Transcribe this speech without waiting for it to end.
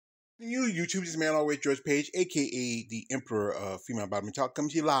You YouTube, this man always George Page, aka the Emperor of Female Bottom Talk,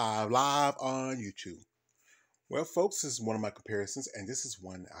 comes to you live on YouTube. Well, folks, this is one of my comparisons, and this is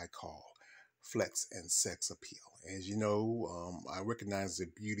one I call flex and sex appeal. As you know, I recognize the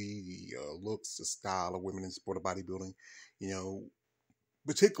beauty, the looks, the style of women in sport of bodybuilding. You know,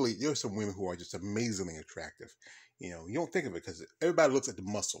 particularly there are some women who are just amazingly attractive. You don't think of it because everybody looks at the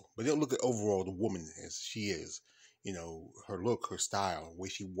muscle, but they don't look at overall the woman as she is. Her look, her style, the way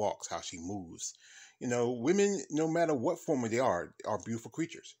she walks, how she moves. Women, no matter what form they are beautiful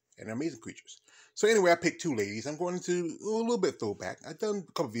creatures and amazing creatures. So anyway, I picked two ladies. I'm going to a little bit throwback. I've done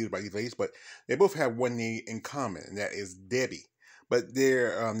a couple videos about these ladies, but they both have one name in common, and that is Debbie. But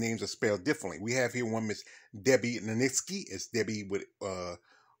their names are spelled differently. We have here one Miss Debi Laszewski. It's Debbie with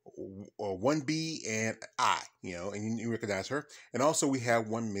one B and I, and you recognize her. And also we have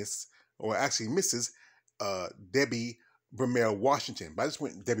one Miss, or actually Mrs. Debi Bramwell Washington. But I just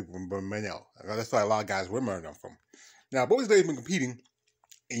went Debi Bramwell. That's why a lot of guys remember them from. Now, both these ladies have been competing,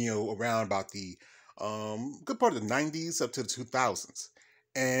 around about the good part of the 90s up to the 2000s.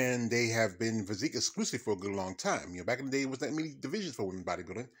 And they have been physique exclusive for a good long time. Back in the day, it wasn't that many divisions for women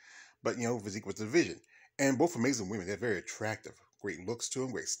bodybuilding, but physique was a division. And both amazing women. They're very attractive, great looks to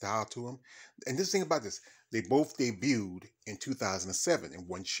them, great style to them. And this thing about this, they both debuted in 2007 in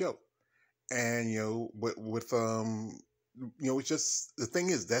one show. And it's just the thing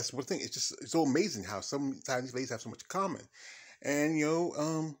is that's one thing. It's so amazing how sometimes these ladies have so much in common. And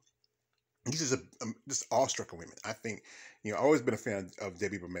these are just awestruck women. I think, I've always been a fan of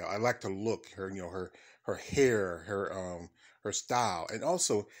Debi Bramwell. I like to look her, her hair, her style, and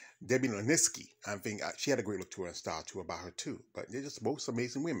also Debi Laszewski. I think she had a great look to her and style too about her too. But they're just both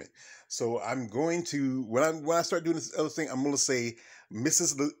amazing women. So I'm going to when I start doing this other thing, I'm going to say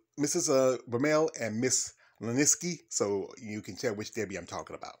Mrs. Bramwell and Miss Laszewski, so you can tell which Debbie I'm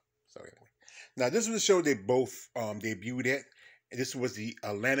talking about. So anyway, now this was a show they both debuted at. This was the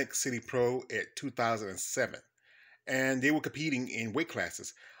Atlantic City Pro at 2007. And they were competing in weight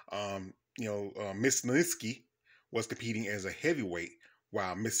classes. Miss Laszewski was competing as a heavyweight,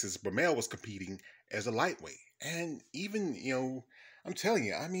 while Mrs. Bramwell was competing as a lightweight. And even, I'm telling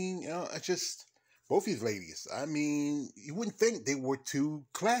you, both these ladies, you wouldn't think they were two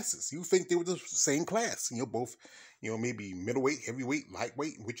classes. You think they were the same class. Both, maybe middleweight, heavyweight,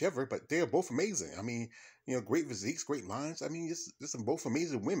 lightweight, whichever, but they're both amazing. Great physiques, great lines. This are both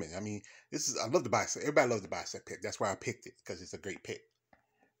amazing women. I love the bicep. Everybody loves the bicep pick. That's why I picked it, because it's a great pick.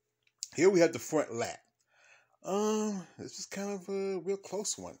 Here we have the front lat. This is kind of a real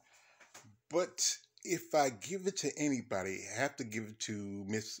close one. But if I give it to anybody, I have to give it to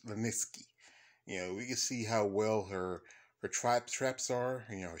Miss Laszewski. We can see how well her traps are,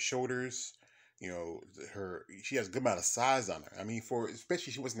 her shoulders, she has a good amount of size on her.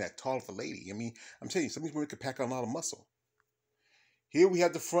 Especially she wasn't that tall of a lady. I'm telling you, some of these women could pack on a lot of muscle. Here we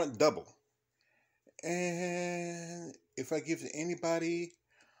have the front double. And if I give it to anybody,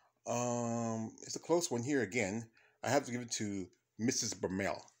 it's a close one here again. I have to give it to Mrs.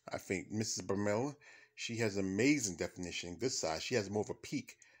 Bramwell. I think Mrs. Bramwell, she has amazing definition, good size. She has more of a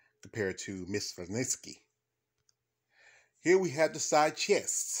peak compared to Miss Laszewski. Here we have the side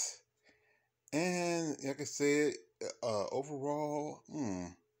chests. And like I said, overall,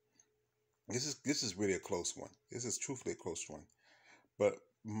 this is really a close one. This is truthfully a close one. But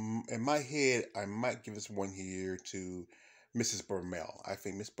in my head, I might give this one here to Mrs. Bramwell. I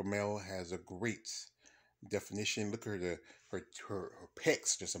think Miss Bramwell has a great definition. Look at her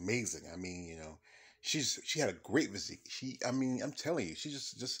pecs, just amazing. She had a great physique. I'm telling you,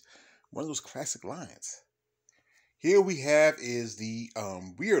 she's just one of those classic lines. Here we have is the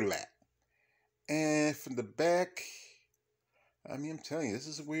rear lat. And from the back, I'm telling you, this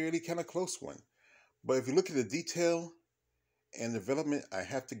is a really kind of close one. But if you look at the detail and development, I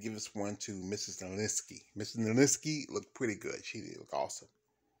have to give this one to Mrs. Laszewski. Mrs. Laszewski looked pretty good. She looked awesome.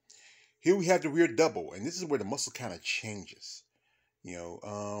 Here we have the rear double, and this is where the muscle kind of changes.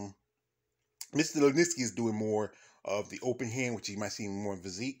 Mrs. Laszewski is doing more of the open hand, which you might see more in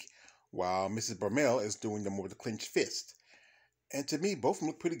physique, while Mrs. Bramwell is doing the more of the clenched fist. And to me, both of them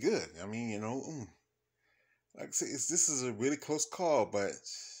look pretty good. Like I say, this is a really close call, but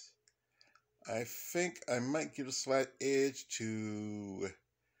I think I might give a slight edge to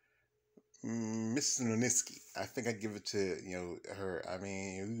Miss Laszewski. I think I'd give it to, her.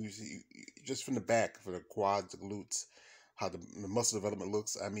 Just from the back, for the quads, the glutes, how the muscle development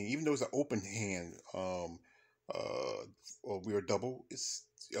looks. Even though it's an open hand or rear double, it's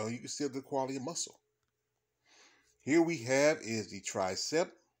you can see a good quality of muscle. Here we have is the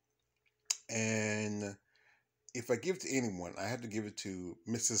tricep, and if I give it to anyone, I have to give it to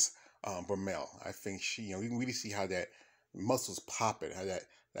Mrs. Bramwell. I think she, you can really see how that muscles popping, how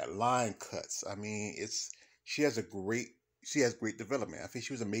that line cuts. I mean, she has a great she has great development. I think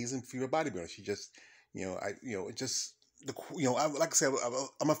she was amazing female bodybuilder. She just, it just the like I said,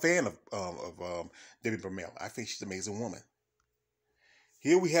 I'm a fan of Debbie Bramwell. I think she's an amazing woman.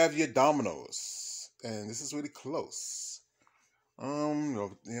 Here we have your dominoes, and this is really close.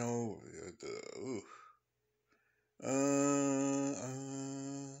 Ooh.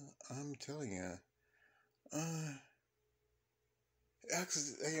 I'm telling you, uh,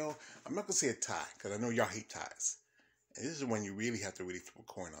 actually, I'm not gonna say a tie because I know y'all hate ties, and this is one you really have to really flip a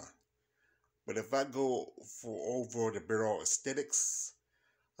coin on. But if I go for over the better aesthetics,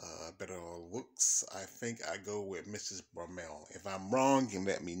 better looks, I think I go with Mrs. Bramwell. If I'm wrong, you can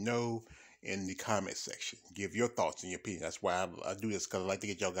let me know in the comment section. Give your thoughts and your opinion. That's why I do this, because I like to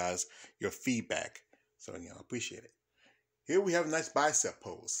get y'all guys your feedback. So, I appreciate it. Here we have a nice bicep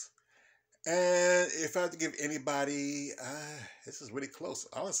pose. And if I have to give anybody, this is really close,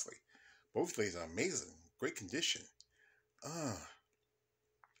 honestly. Both ladies are amazing. Great condition.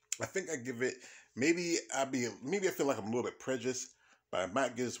 I think I give it, maybe I feel like I'm a little bit prejudiced, but I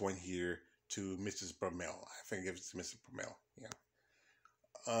might give this one here to Mrs. Bramwell. I think I give it to Mrs. Bramwell. Yeah.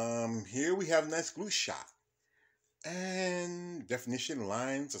 Here we have a nice glute shot. And definition,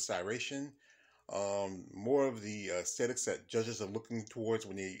 lines, acceleration. More of the aesthetics that judges are looking towards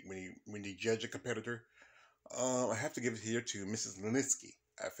when they judge a competitor. I have to give it here to Mrs. Laszewski.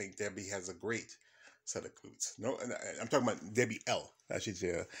 I think Debbie has a great set of glutes. No, I'm talking about Debbie L. I should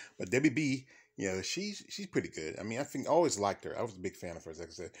say, but Debbie B. She's pretty good. I mean, I always liked her. I was a big fan of hers, like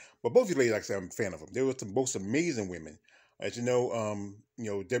I said. But both of you ladies, like I said, I'm a fan of them. They were the most amazing women. As you know,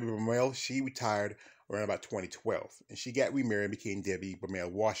 Debbie Bramwell, she retired around about 2012, and she got remarried and became Debbie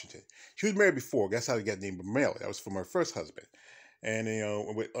Bramwell Washington. She was married before. That's how she got the name Bramwell. That was from her first husband. And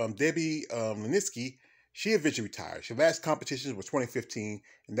with Debbie Laszewski, she eventually retired. Her last competition was 2015,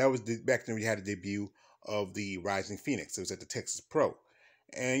 and that was back then we had a debut of the Rising Phoenix. It was at the Texas Pro,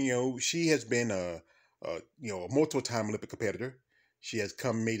 and she has been a multiple-time Olympic competitor. She has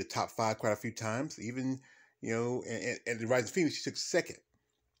made the top 5 quite a few times. Even and the Rising Phoenix, she took second.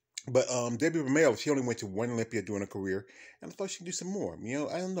 But Debbie Bramwell, she only went to one Olympia during her career, and I thought she could do some more.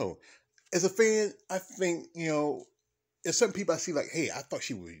 I don't know. As a fan, I think there's some people I see like, hey, I thought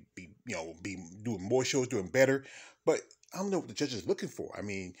she would be doing more shows, doing better, but I don't know what the judges are looking for. I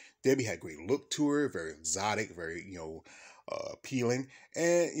mean, Debbie had a great look to her, very exotic, very appealing,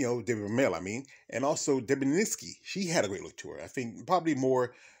 and Debbie Bramwell, and also Debbie Laszewski, she had a great look to her. I think probably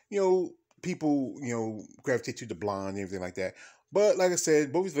more people gravitate to the blonde and everything like that. But like I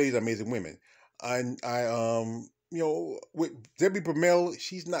said, both these ladies are amazing women. And with Debbie Bramwell,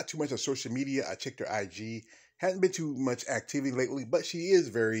 she's not too much on social media. I checked her IG. Hasn't been too much activity lately, but she is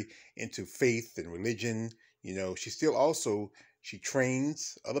very into faith and religion. She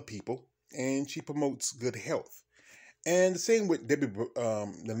trains other people, and she promotes good health. And the same with Debbie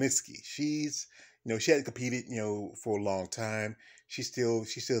Laszewski. She's she hadn't competed for a long time. She still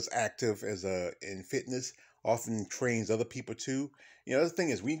is active in fitness. Often trains other people too. The thing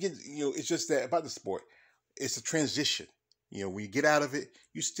is, when you get it's just that about the sport, it's a transition. When you get out of it,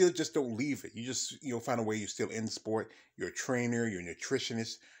 you still just don't leave it. You just find a way you're still in the sport. You're a trainer. You're a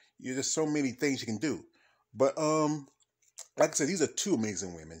nutritionist. There's so many things you can do. But like I said, these are two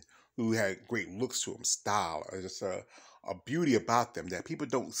amazing women who had great looks to them, style, or just a beauty about them that people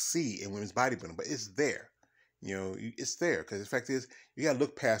don't see in women's bodybuilding, but it's there. It's there because the fact is, you gotta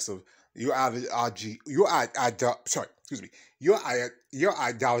look past your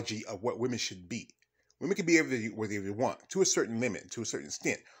ideology of what women should be. Women can be whatever they want to a certain limit, to a certain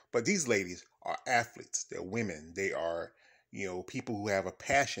extent. But these ladies are athletes. They're women. They are people who have a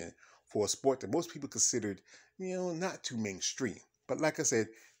passion for a sport that most people considered not too mainstream. But like I said,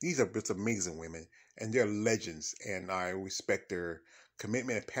 these are just amazing women, and they're legends, and I respect their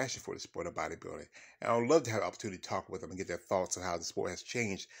commitment and passion for the sport of bodybuilding. And I would love to have the opportunity to talk with them and get their thoughts on how the sport has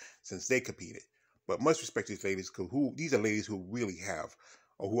changed since they competed. But much respect to these ladies, because these are ladies who really have,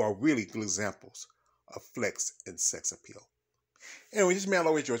 or who are really good examples of flex and sex appeal. Anyway, this is man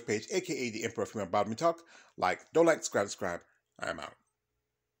always George Page, aka the Emperor of Female Bodybuilding Talk. Don't like, subscribe. I am out.